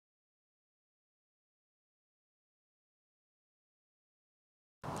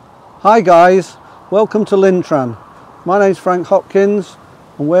Hi guys, welcome to Lintran. My name's Frank Hopkins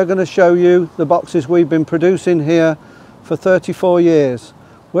and we're going to show you the boxes we've been producing here for 34 years.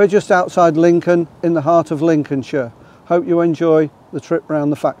 We're just outside Lincoln in the heart of Lincolnshire. Hope you enjoy the trip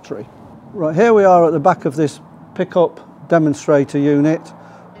around the factory. Right, here we are at the back of this pickup demonstrator unit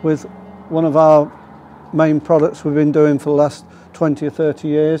with one of our main products we've been doing for the last 20 or 30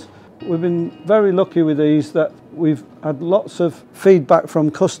 years. We've been very lucky with these that we've had lots of feedback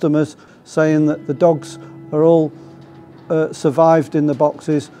from customers saying that the dogs are all survived in the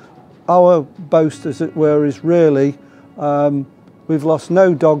boxes. Our boast, as it were, is really we've lost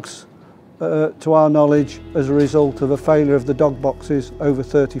no dogs to our knowledge as a result of a failure of the dog boxes over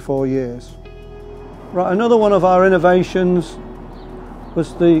 34 years. Right, another one of our innovations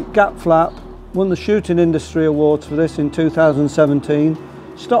was the gap flap. Won the Shooting Industry Awards for this in 2017.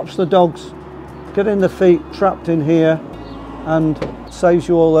 Stops the dogs getting their feet trapped in here and saves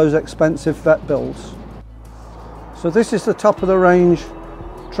you all those expensive vet bills. So this is the top of the range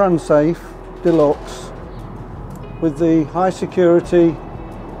Transafe Deluxe with the high security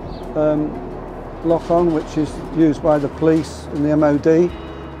lock on, which is used by the police and the MOD.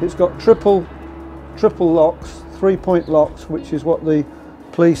 It's got triple locks, 3-point locks, which is what the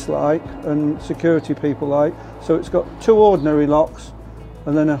police like and security people like. So it's got 2 ordinary locks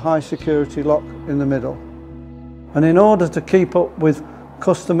and then a high security lock in the middle. And in order to keep up with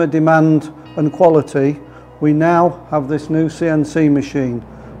customer demand and quality, we now have this new CNC machine.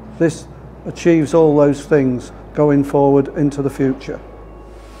 This achieves all those things going forward into the future.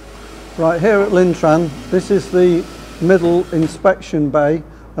 Right, here at Lintran, this is the middle inspection bay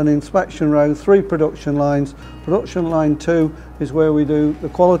and inspection row, 3 production lines. Production line 2 is where we do the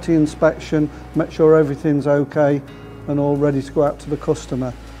quality inspection, make sure everything's okay and all ready to go out to the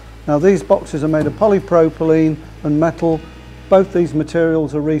customer. Now these boxes are made of polypropylene and metal. Both these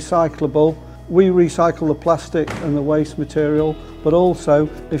materials are recyclable. We recycle the plastic and the waste material, but also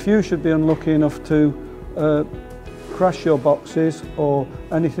if you should be unlucky enough to crash your boxes or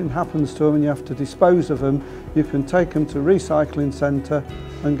anything happens to them and you have to dispose of them, you can take them to recycling centre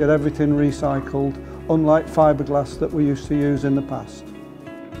and get everything recycled, unlike fiberglass that we used to use in the past.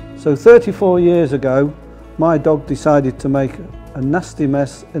 So 34 years ago, my dog decided to make a nasty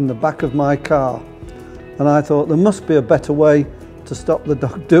mess in the back of my car, and I thought there must be a better way to stop the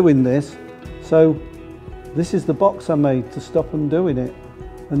dog doing this. So this is the box I made to stop him doing it,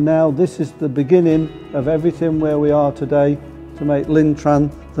 and now this is the beginning of everything where we are today to make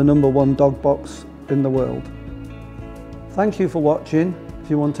Lintran the #1 dog box in the world. Thank you for watching. If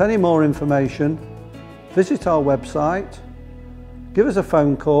you want any more information, visit our website, give us a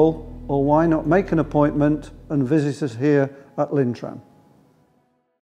phone call, or why not make an appointment and visit us here at Lintran.